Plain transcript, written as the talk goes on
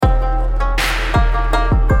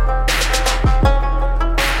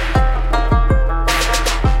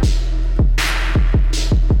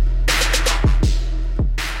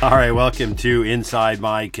All right, welcome to Inside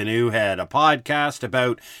My Canoe Head, a podcast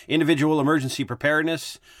about individual emergency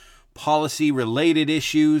preparedness, policy-related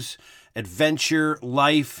issues, adventure,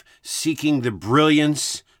 life, seeking the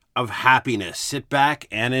brilliance of happiness. Sit back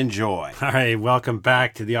and enjoy. All right, welcome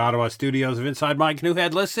back to the Ottawa studios of Inside My Canoe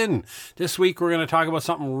Head. Listen, this week we're going to talk about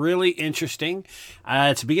something really interesting.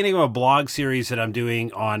 It's the beginning of a blog series that I'm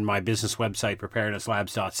doing on my business website,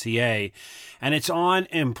 preparednesslabs.ca, and it's on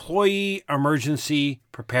employee emergency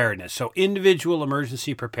preparedness. So individual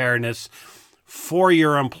emergency preparedness for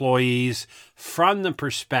your employees from the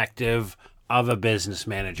perspective of a business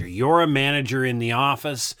manager. You're a manager in the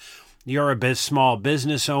office. You're a small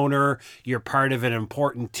business owner. You're part of an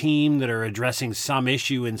important team that are addressing some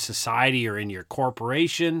issue in society or in your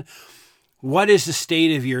corporation. What is the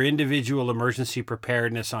state of your individual emergency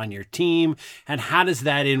preparedness on your team, and how does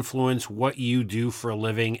that influence what you do for a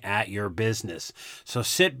living at your business? So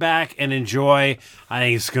sit back and enjoy. I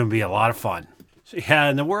think it's going to be a lot of fun. So yeah,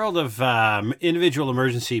 in the world of individual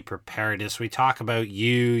emergency preparedness, we talk about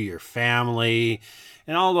you, your family,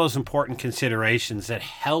 and all those important considerations that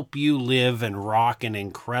help you live and rock an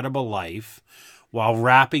incredible life while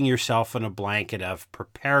wrapping yourself in a blanket of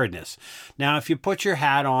preparedness. Now, if you put your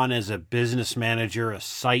hat on as a business manager, a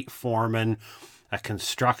site foreman, a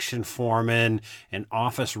construction foreman, an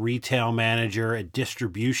office retail manager, a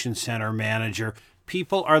distribution center manager,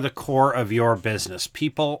 people are the core of your business.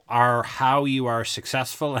 People are how you are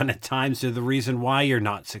successful, and at times they're the reason why you're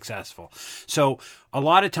not successful. So a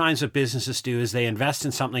lot of times what businesses do is they invest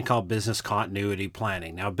in something called business continuity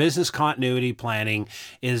planning. Now, business continuity planning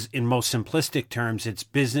is, in most simplistic terms,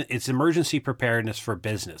 it's emergency preparedness for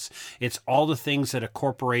business. It's all the things that a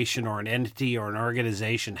corporation or an entity or an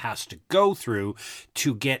organization has to go through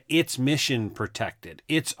to get its mission protected,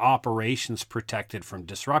 its operations protected from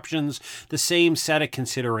disruptions, the same set of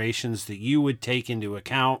considerations that you would take into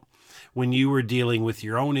account when you were dealing with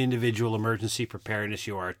your own individual emergency preparedness.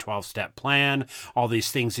 You are a 12-step plan, all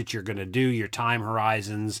these things that you're going to do, your time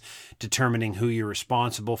horizons, determining who you're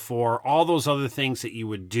responsible for, all those other things that you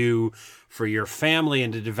would do for your family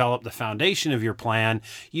and to develop the foundation of your plan.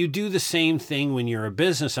 You do the same thing when you're a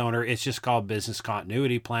business owner. It's just called business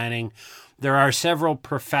continuity planning. There are several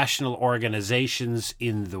professional organizations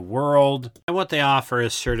in the world, and what they offer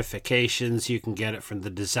is certifications. You can get it from the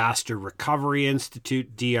Disaster Recovery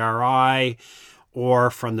Institute, DRI,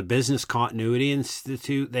 or from the Business Continuity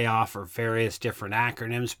Institute. They offer various different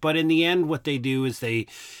acronyms, but in the end, what they do is they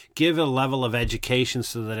give a level of education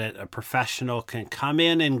so that a professional can come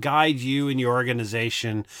in and guide you and your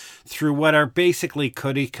organization through what are basically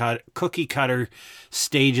cookie cutter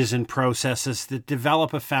stages and processes that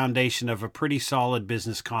develop a foundation of a pretty solid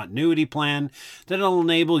business continuity plan that'll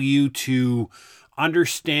enable you to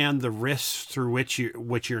understand the risks through which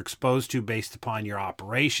you're exposed to based upon your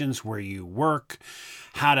operations, where you work,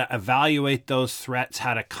 how to evaluate those threats,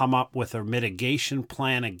 how to come up with a mitigation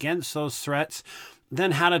plan against those threats,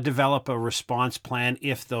 then how to develop a response plan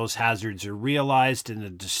if those hazards are realized and a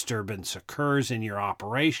disturbance occurs in your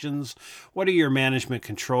operations. What are your management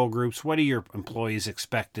control groups? What are your employees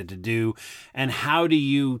expected to do? And how do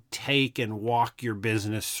you take and walk your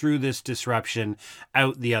business through this disruption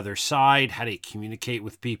out the other side? How do you communicate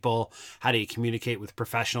with people? How do you communicate with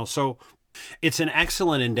professionals? So it's an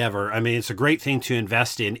excellent endeavor. I mean, it's a great thing to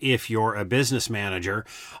invest in if you're a business manager.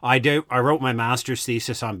 I wrote my master's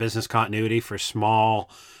thesis on business continuity for small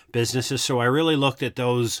businesses, so I really looked at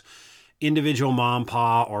those individual mom,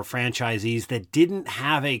 pa, or franchisees that didn't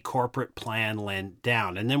have a corporate plan laid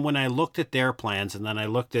down. And then when I looked at their plans, and then I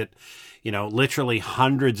looked at, literally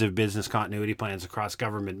hundreds of business continuity plans across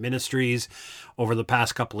government ministries over the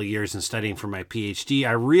past couple of years and studying for my PhD,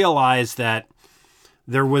 I realized that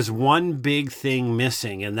there was one big thing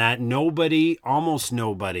missing, and that almost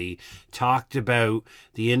nobody talked about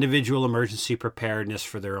the individual emergency preparedness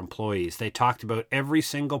for their employees. They talked about every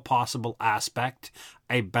single possible aspect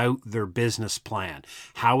about their business plan.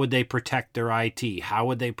 How would they protect their IT? How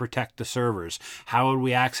would they protect the servers? How would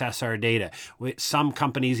we access our data? Some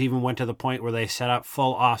companies even went to the point where they set up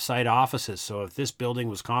full off-site offices. So if this building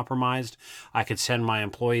was compromised, I could send my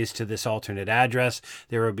employees to this alternate address.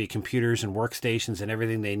 There would be computers and workstations and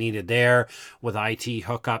everything they needed there with IT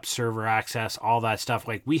hookup, server access, all that stuff.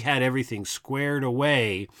 Like, we had everything squared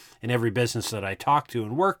away in every business that I talked to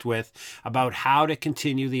and worked with about how to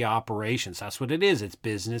continue the operations. That's what it is. It's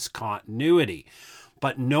business continuity.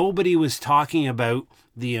 But nobody was talking about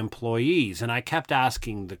the employees. And I kept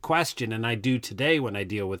asking the question, and I do today when I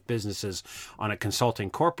deal with businesses on a consulting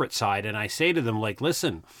corporate side, and I say to them, like,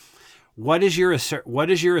 listen, What is your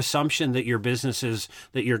assumption that your businesses,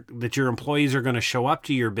 that your employees are going to show up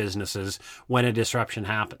to your businesses when a disruption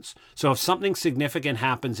happens? So if something significant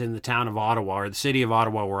happens in the town of Ottawa or the city of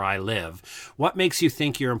Ottawa where I live, what makes you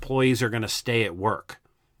think your employees are going to stay at work?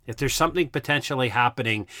 If there's something potentially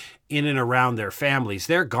happening in and around their families,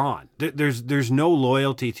 they're gone. There's no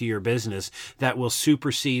loyalty to your business that will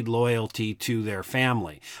supersede loyalty to their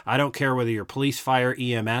family. I don't care whether you're police, fire,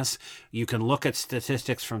 EMS. You can look at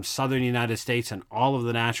statistics from southern United States and all of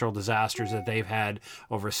the natural disasters that they've had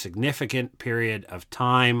over a significant period of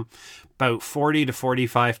time. About 40 to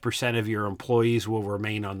 45% of your employees will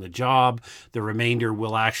remain on the job. The remainder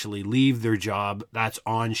will actually leave their job. That's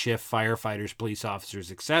on shift firefighters, police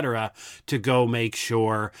officers, etc., to go make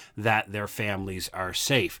sure that their families are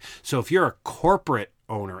safe. So if you're a corporate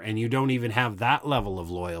owner and you don't even have that level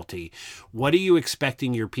of loyalty, what are you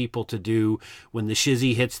expecting your people to do when the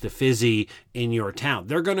shizzy hits the fizzy in your town?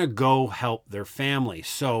 They're going to go help their family.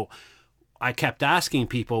 So I kept asking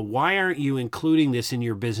people, why aren't you including this in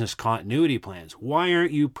your business continuity plans? Why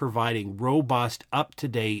aren't you providing robust,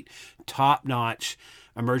 up-to-date, top-notch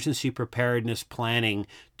emergency preparedness planning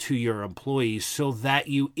to your employees so that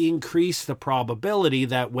you increase the probability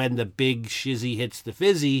that when the big shizzy hits the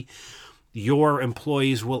fizzy, your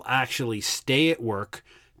employees will actually stay at work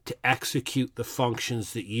to execute the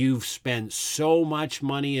functions that you've spent so much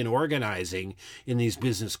money in organizing in these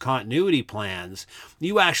business continuity plans.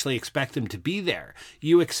 You actually expect them to be there.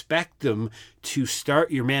 You expect them to start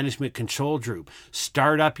your management control group,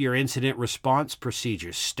 start up your incident response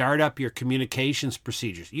procedures, start up your communications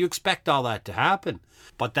procedures. You expect all that to happen.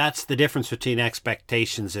 But that's the difference between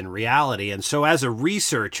expectations and reality. And so as a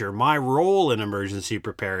researcher, my role in emergency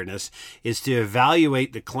preparedness is to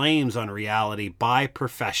evaluate the claims on reality by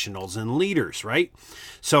professionals and leaders, right?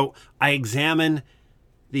 So I examine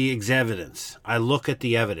the evidence. I look at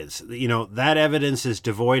the evidence. That evidence is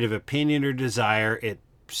devoid of opinion or desire. It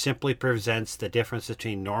simply presents the difference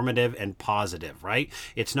between normative and positive, right?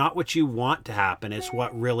 It's not what you want to happen, it's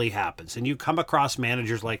what really happens. And you come across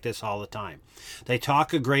managers like this all the time. They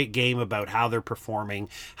talk a great game about how they're performing,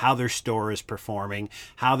 how their store is performing,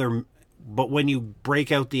 but when you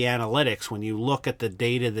break out the analytics, when you look at the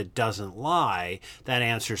data that doesn't lie, that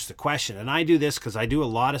answers the question. And I do this because I do a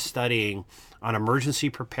lot of studying on emergency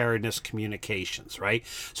preparedness communications, right?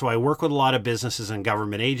 So I work with a lot of businesses and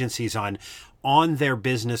government agencies on their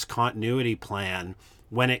business continuity plan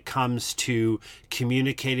when it comes to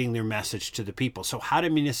communicating their message to the people. So how do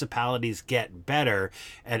municipalities get better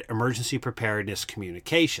at emergency preparedness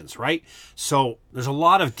communications, right? So there's a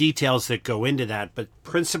lot of details that go into that, but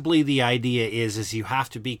principally the idea is you have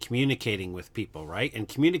to be communicating with people, right? And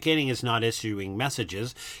communicating is not issuing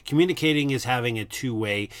messages. Communicating is having a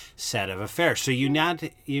two-way set of affairs. So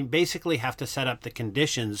you basically have to set up the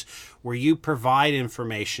conditions where you provide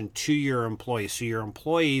information to your employees so your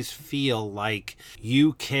employees feel like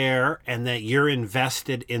you care and that you're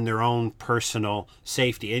invested in their own personal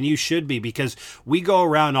safety. And you should be, because we go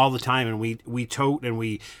around all the time and we tote and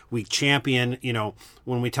we champion,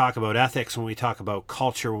 when we talk about ethics, when we talk about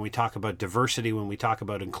culture, when we talk about diversity, when we talk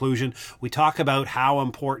about inclusion, we talk about how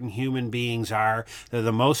important human beings are. They're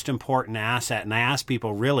the most important asset. And I ask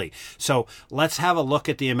people, really? So let's have a look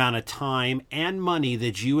at the amount of time and money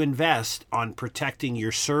that you invest on protecting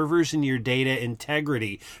your servers and your data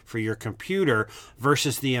integrity for your computer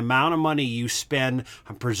versus the amount of money you spend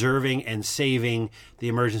on preserving and saving the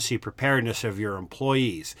emergency preparedness of your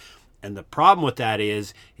employees. And the problem with that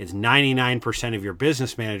is 99% of your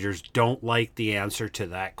business managers don't like the answer to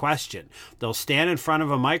that question. They'll stand in front of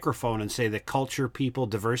a microphone and say that culture, people,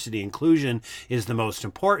 diversity, inclusion is the most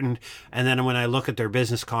important. And then when I look at their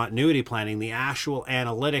business continuity planning, the actual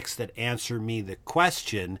analytics that answer me the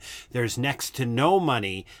question, there's next to no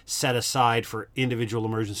money set aside for individual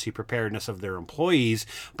emergency preparedness of their employees,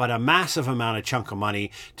 but a massive amount of chunk of money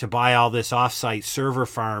to buy all this offsite server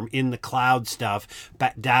farm in the cloud stuff,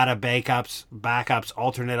 data backups,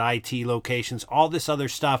 alternate IT locations, all this other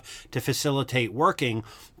stuff to facilitate working.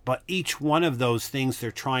 But each one of those things they're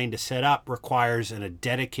trying to set up requires a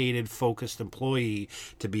dedicated, focused employee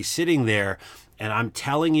to be sitting there. And I'm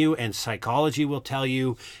telling you, and psychology will tell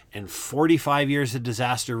you, and 45 years of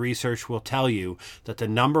disaster research will tell you that the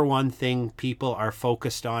number one thing people are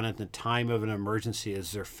focused on at the time of an emergency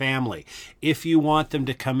is their family. If you want them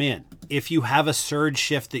to come in, if you have a surge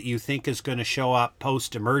shift that you think is going to show up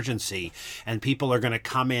post-emergency and people are going to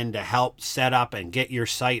come in to help set up and get your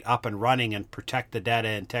site up and running and protect the data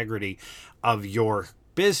integrity of your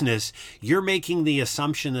business, you're making the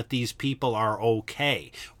assumption that these people are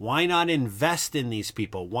okay. Why not invest in these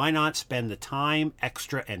people? Why not spend the time,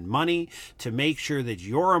 extra, and money to make sure that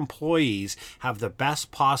your employees have the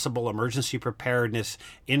best possible emergency preparedness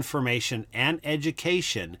information and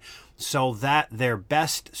education, so that they're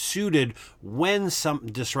best suited when some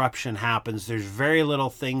disruption happens? There's very little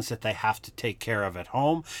things that they have to take care of at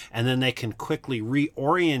home, and then they can quickly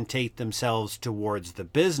reorientate themselves towards the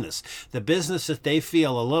business that they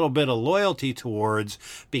feel a little bit of loyalty towards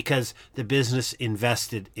because the business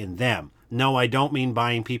invested in them. No, I don't mean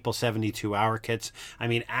buying people 72-hour kits. I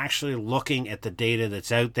mean actually looking at the data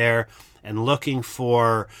that's out there and looking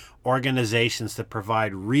for organizations that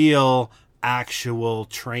provide real actual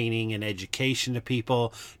training and education to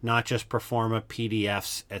people, not just pro forma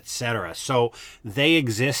PDFs, etc. So they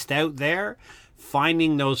exist out there.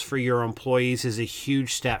 Finding those for your employees is a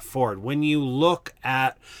huge step forward. When you look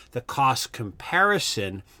at the cost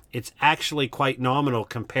comparison, it's actually quite nominal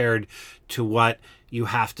compared to what you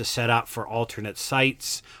have to set up for alternate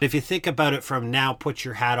sites. If you think about it from now, put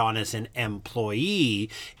your hat on as an employee.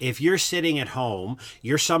 If you're sitting at home,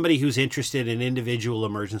 you're somebody who's interested in individual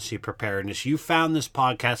emergency preparedness. You found this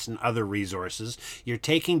podcast and other resources. You're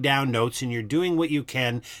taking down notes and you're doing what you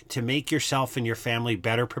can to make yourself and your family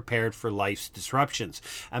better prepared for life's disruptions.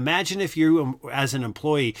 Imagine if you, as an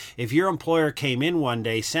employee, if your employer came in one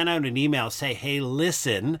day, sent out an email, say, hey,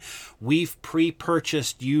 listen, we've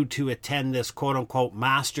pre-purchased you to attend this quote-unquote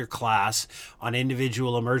master class on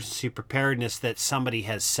individual emergency preparedness that somebody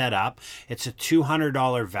has set up. It's a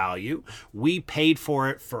 $200 value. We paid for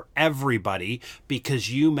it for everybody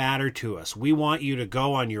because you matter to us. We want you to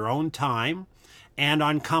go on your own time and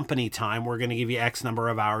on company time. We're going to give you X number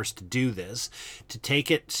of hours to do this, to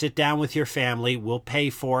take it, sit down with your family. We'll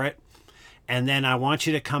pay for it. And then I want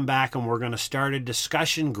you to come back and we're going to start a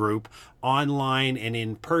discussion group online and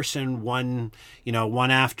in person one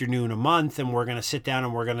afternoon a month. And we're going to sit down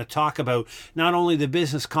and we're going to talk about not only the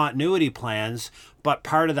business continuity plans, but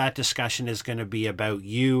part of that discussion is going to be about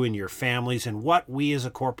you and your families and what we as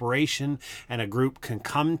a corporation and a group can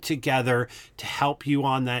come together to help you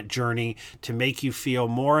on that journey to make you feel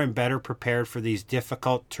more and better prepared for these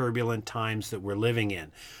difficult, turbulent times that we're living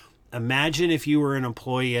in. Imagine if you were an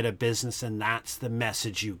employee at a business and that's the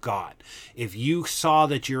message you got. If you saw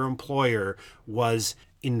that your employer was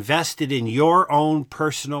invested in your own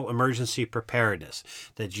personal emergency preparedness,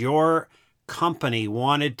 that your company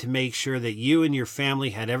wanted to make sure that you and your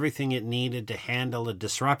family had everything it needed to handle a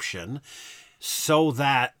disruption so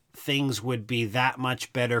that things would be that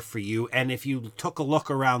much better for you. And if you took a look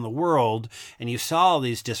around the world and you saw all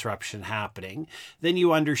these disruptions happening, then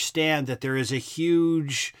you understand that there is a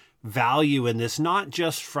huge value in this, not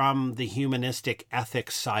just from the humanistic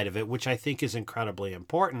ethics side of it, which I think is incredibly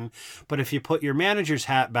important, but if you put your manager's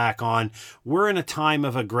hat back on, we're in a time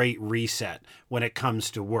of a great reset when it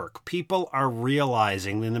comes to work. People are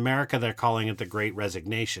realizing, in America they're calling it the Great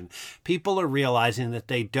Resignation, people are realizing that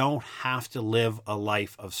they don't have to live a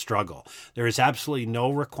life of struggle. There is absolutely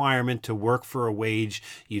no requirement to work for a wage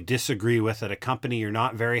you disagree with at a company you're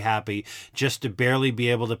not very happy just to barely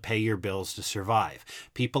be able to pay your bills to survive.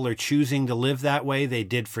 People are choosing to live that way. They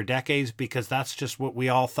did for decades because that's just what we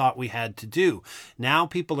all thought we had to do. Now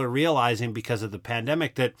people are realizing because of the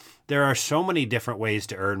pandemic that there are so many different ways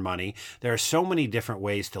to earn money. There are so many different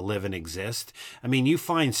ways to live and exist. I mean, you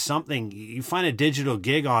find a digital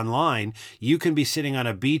gig online, you can be sitting on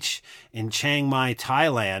a beach in Chiang Mai,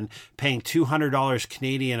 Thailand, paying $200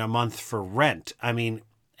 Canadian a month for rent. I mean,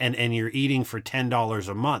 and you're eating for $10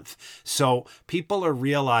 a month. So people are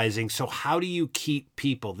realizing, so how do you keep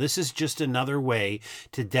people? This is just another way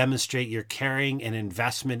to demonstrate you're carrying an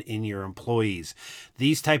investment in your employees.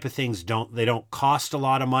 These type of things don't cost a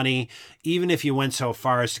lot of money. Even if you went so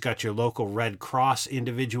far as to got your local Red Cross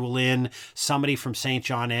individual in, somebody from St.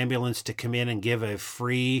 John Ambulance to come in and give a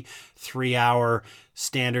free 3-hour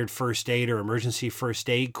standard first aid or emergency first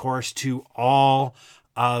aid course to all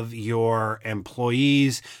of your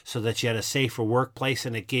employees so that you had a safer workplace,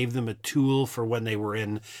 and it gave them a tool for when they were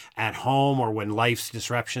at home or when life's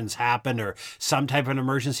disruptions happened or some type of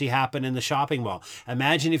emergency happened in the shopping mall.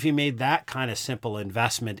 Imagine if you made that kind of simple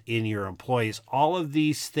investment in your employees. All of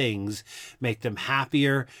these things make them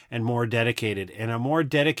happier and more dedicated, and a more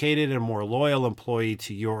dedicated and more loyal employee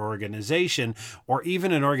to your organization or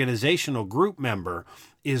even an organizational group member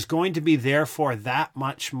is going to be therefore that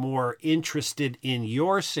much more interested in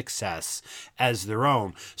your success as their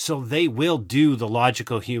own. So they will do the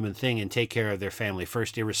logical human thing and take care of their family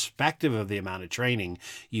first, irrespective of the amount of training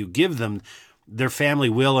you give them. Their family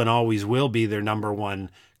will and always will be their number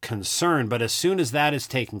one concern. But as soon as that is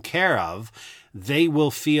taken care of, they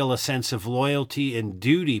will feel a sense of loyalty and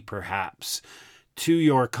duty, perhaps, to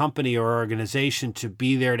your company or organization to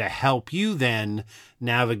be there to help you then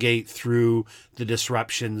navigate through the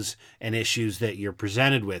disruptions and issues that you're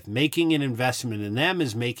presented with. Making an investment in them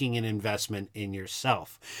is making an investment in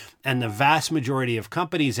yourself. And the vast majority of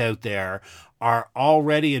companies out there are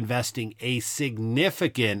already investing a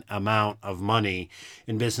significant amount of money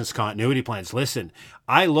in business continuity plans. Listen,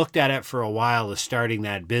 I looked at it for a while as starting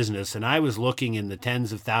that business, and I was looking in the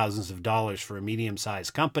tens of thousands of dollars for a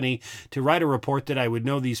medium-sized company to write a report that I would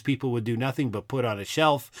know these people would do nothing but put on a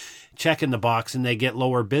shelf, check in the box, and they get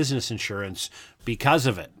lower business insurance because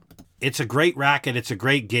of it. It's a great racket. It's a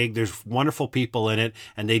great gig. There's wonderful people in it,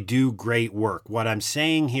 and they do great work. What I'm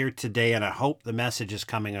saying here today, and I hope the message is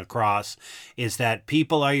coming across, is that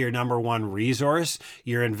people are your number one resource.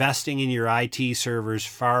 You're investing in your IT servers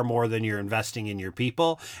far more than you're investing in your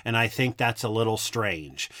people, and I think that's a little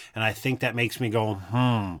strange. And I think that makes me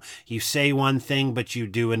go, You say one thing, but you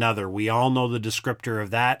do another. We all know the descriptor of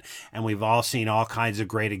that, and we've all seen all kinds of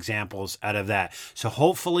great examples out of that. So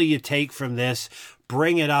hopefully you take from this,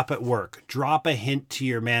 bring it up at work. Drop a hint to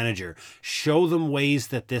your manager. Show them ways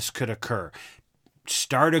that this could occur.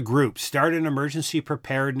 Start a group. Start an emergency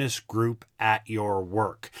preparedness group at your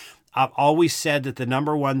work. I've always said that the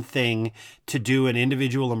number one thing to do in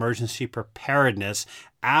individual emergency preparedness,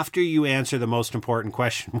 after you answer the most important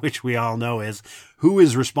question, which we all know is, who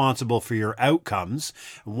is responsible for your outcomes?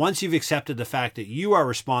 Once you've accepted the fact that you are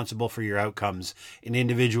responsible for your outcomes in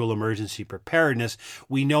individual emergency preparedness,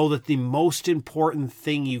 we know that the most important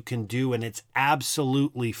thing you can do, and it's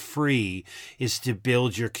absolutely free, is to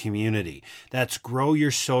build your community. That's grow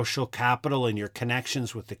your social capital and your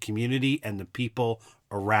connections with the community and the people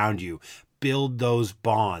around you. Build those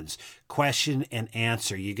bonds. Question and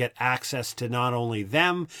answer. You get access to not only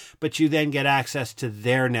them, but you then get access to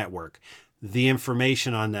their network, the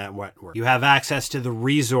information on that network. You have access to the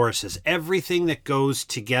resources, everything that goes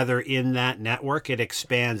together in that network. It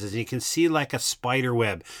expands, as you can see, like a spider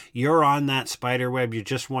web. You're on that spider web. You're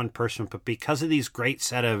just one person, but because of these great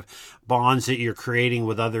set of bonds that you're creating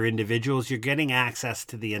with other individuals, you're getting access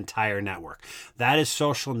to the entire network. That is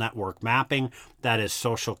social network mapping. That is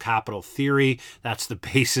social capital theory. That's the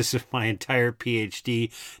basis of my entire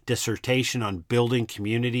PhD dissertation on building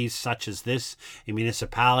communities such as this in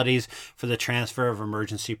municipalities for the transfer of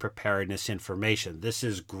emergency preparedness information. This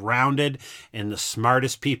is grounded in the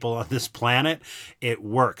smartest people on this planet. It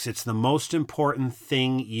works. It's the most important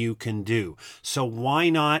thing you can do. So why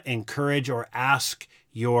not encourage or ask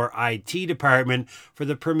your IT department for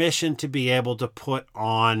the permission to be able to put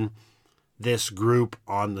on this group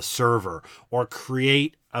on the server, or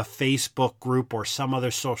create a Facebook group or some other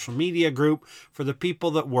social media group for the people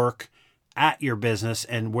that work at your business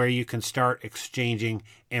and where you can start exchanging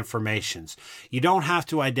informations. You don't have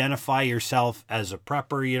to identify yourself as a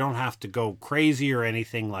prepper. You don't have to go crazy or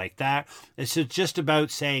anything like that. It's just about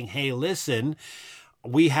saying, hey, listen,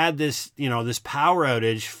 we had this power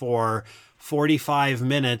outage for 45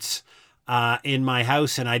 minutes in my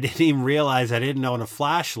house, and I didn't even realize I didn't own a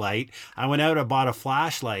flashlight. I went out and bought a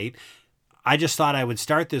flashlight. I just thought I would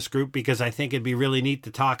start this group because I think it'd be really neat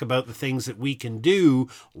to talk about the things that we can do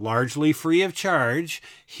largely free of charge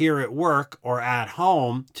here at work or at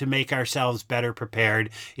home to make ourselves better prepared.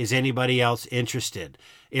 Is anybody else interested?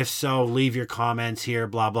 If so, leave your comments here,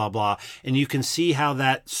 blah, blah, blah. And you can see how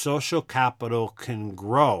that social capital can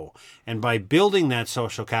grow. And by building that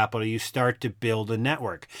social capital, you start to build a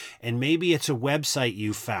network. And maybe it's a website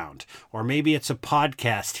you found, or maybe it's a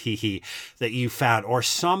podcast that you found, or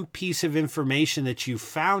some piece of information that you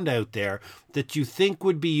found out there that you think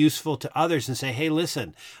would be useful to others, and say, hey,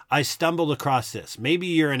 listen, I stumbled across this. Maybe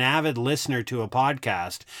you're an avid listener to a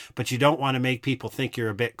podcast, but you don't want to make people think you're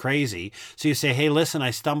a bit crazy. So you say, hey, listen,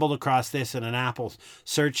 I stumbled across this in an Apple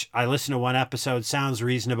search. I listened to one episode. Sounds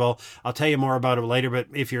reasonable. I'll tell you more about it later, but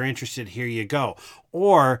if you're interested, here you go.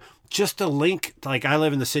 Or just a link, like I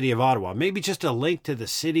live in the city of Ottawa, maybe just a link to the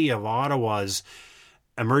city of Ottawa's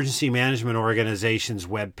emergency management organization's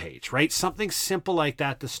webpage, right? Something simple like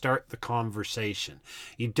that to start the conversation.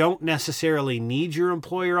 You don't necessarily need your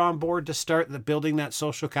employer on board to start building that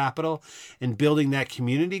social capital and building that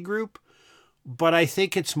community group. But I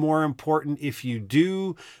think it's more important if you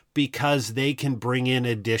do, because they can bring in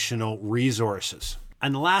additional resources.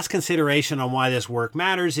 And the last consideration on why this work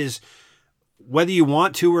matters is whether you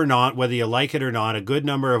want to or not, whether you like it or not, a good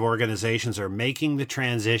number of organizations are making the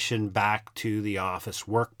transition back to the office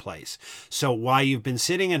workplace. So while you've been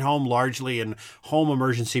sitting at home largely, and home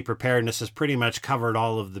emergency preparedness has pretty much covered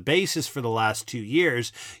all of the bases for the last 2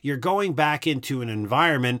 years, you're going back into an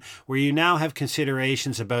environment where you now have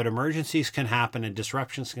considerations about emergencies can happen and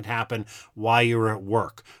disruptions can happen while you're at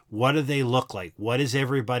work. What do they look like? What is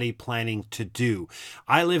everybody planning to do?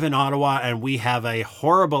 I live in Ottawa, and we have a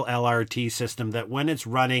horrible LRT system that when it's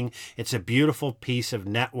running, it's a beautiful piece of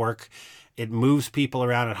network. It moves people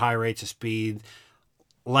around at high rates of speed.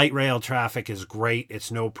 Light rail traffic is great.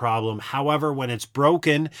 It's no problem. However, when it's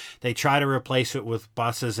broken, they try to replace it with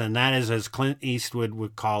buses, and that is, as Clint Eastwood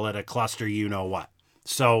would call it, a cluster you-know-what.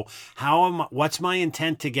 So what's my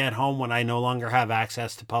intent to get home when I no longer have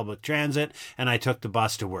access to public transit and I took the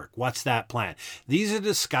bus to work? What's that plan? These are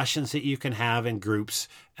discussions that you can have in groups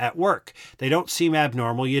at work. They don't seem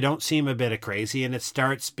abnormal. You don't seem a bit of crazy, and it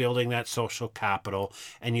starts building that social capital,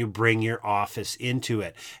 and you bring your office into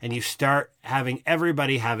it, and you start having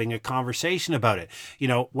everybody having a conversation about it. You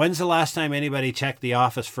know, when's the last time anybody checked the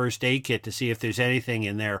office first aid kit to see if there's anything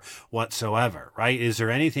in there whatsoever, right? Is there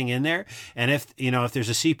anything in there? And if there's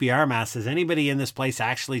a CPR mask, is anybody in this place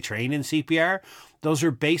actually trained in CPR? Those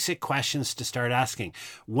are basic questions to start asking.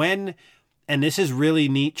 And this is really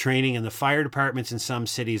neat training, and the fire departments in some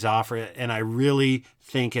cities offer it, and I really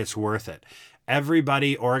think it's worth it.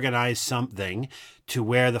 Everybody organize something to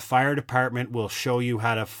where the fire department will show you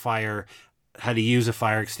how to use a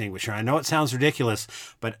fire extinguisher. I know it sounds ridiculous,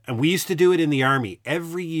 but we used to do it in the Army.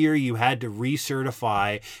 Every year you had to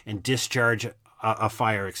recertify and discharge a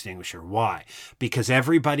fire extinguisher. Why? Because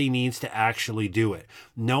everybody needs to actually do it.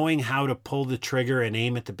 Knowing how to pull the trigger and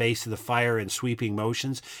aim at the base of the fire in sweeping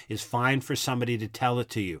motions is fine for somebody to tell it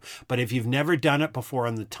to you. But if you've never done it before,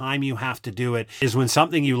 and the time you have to do it is when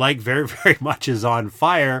something you like very, very much is on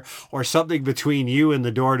fire, or something between you and the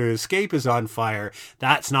door to escape is on fire,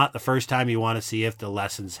 that's not the first time you want to see if the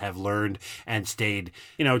lessons have learned and stayed,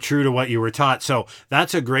 true to what you were taught. So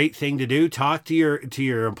that's a great thing to do. Talk to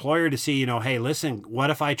your employer to see, hey, listen, what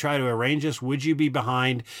if I try to arrange this? Would you be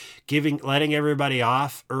behind letting everybody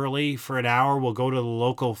off early for an hour? We'll go to the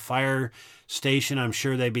local fire station. I'm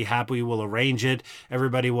sure they'd be happy. We'll arrange it.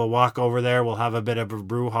 Everybody will walk over there. We'll have a bit of a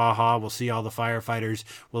brouhaha. We'll see all the firefighters.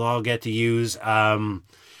 We'll all get to use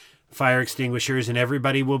fire extinguishers, and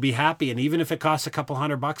everybody will be happy. And even if it costs a couple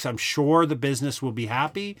 $100, I'm sure the business will be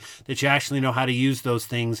happy that you actually know how to use those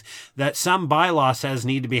things that some bylaw says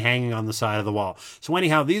need to be hanging on the side of the wall. So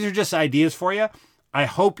anyhow, these are just ideas for you. I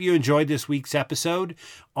hope you enjoyed this week's episode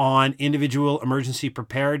on individual emergency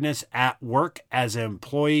preparedness at work as an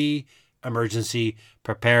employee emergency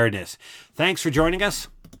preparedness. Thanks for joining us.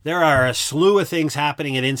 There are a slew of things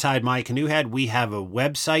happening at Inside My Canoe Head. We have a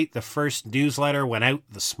website. The first newsletter went out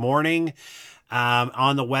this morning.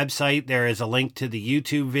 On the website, there is a link to the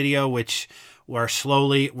YouTube video, which we're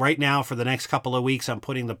slowly, right now for the next couple of weeks, I'm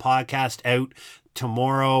putting the podcast out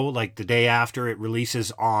tomorrow, like the day after it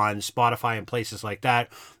releases on Spotify and places like that.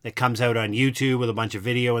 It comes out on YouTube with a bunch of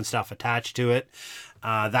video and stuff attached to it.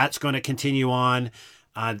 That's going to continue on.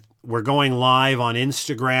 We're going live on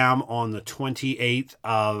Instagram on the 28th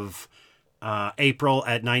of April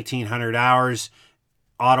at 1900 hours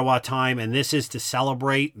Ottawa time, and this is to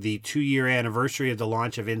celebrate the 2-year anniversary of the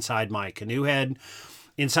launch of Inside My Canoe Head.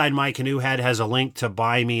 Inside My Canoe Head has a link to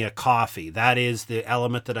buy me a coffee. That is the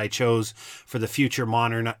element that I chose for the future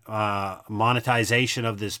monetization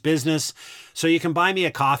of this business. So you can buy me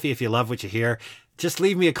a coffee if you love what you hear. Just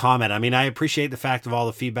leave me a comment. I mean, I appreciate the fact of all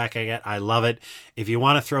the feedback I get. I love it. If you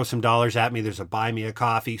want to throw some dollars at me, there's a buy me a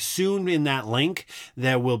coffee. Soon in that link,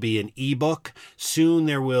 there will be an ebook. Soon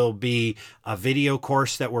there will be a video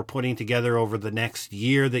course that we're putting together over the next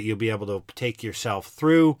year that you'll be able to take yourself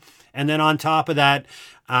through. And then on top of that,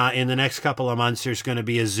 in the next couple of months, there's going to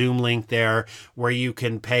be a Zoom link there where you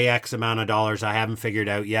can pay X amount of dollars. I haven't figured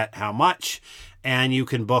out yet how much. And you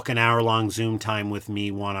can book an hour-long Zoom time with me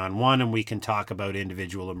one-on-one, and we can talk about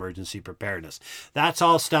individual emergency preparedness. That's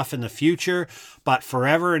all stuff in the future, but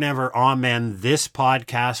forever and ever, amen, this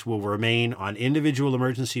podcast will remain on individual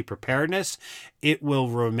emergency preparedness. It will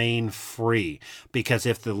remain free, because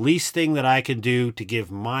if the least thing that I can do to give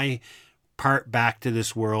my part back to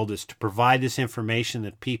this world is to provide this information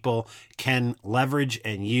that people can leverage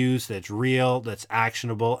and use, that's real, that's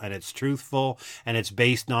actionable, and it's truthful, and it's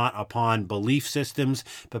based not upon belief systems,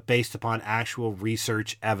 but based upon actual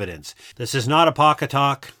research evidence. This is not a pocket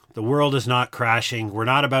talk. The world is not crashing. We're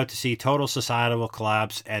not about to see total societal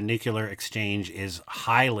collapse, and nuclear exchange is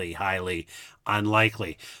highly, highly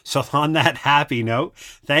unlikely. So on that happy note,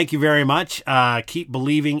 thank you very much. Keep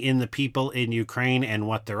believing in the people in Ukraine and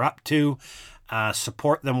what they're up to.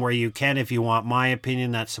 Support them where you can. If you want my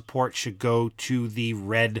opinion, that support should go to the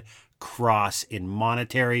Red Cross in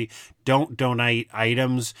monetary. Don't donate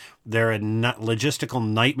items. They're a logistical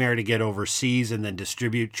nightmare to get overseas and then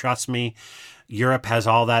distribute. Trust me, Europe has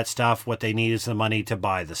all that stuff. What they need is the money to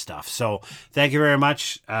buy the stuff. So thank you very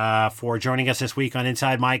much for joining us this week on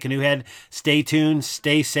Inside My Canoe Head. Stay tuned,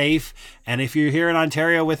 stay safe, and if you're here in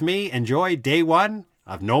Ontario with me, enjoy day 1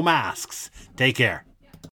 of no masks. Take care.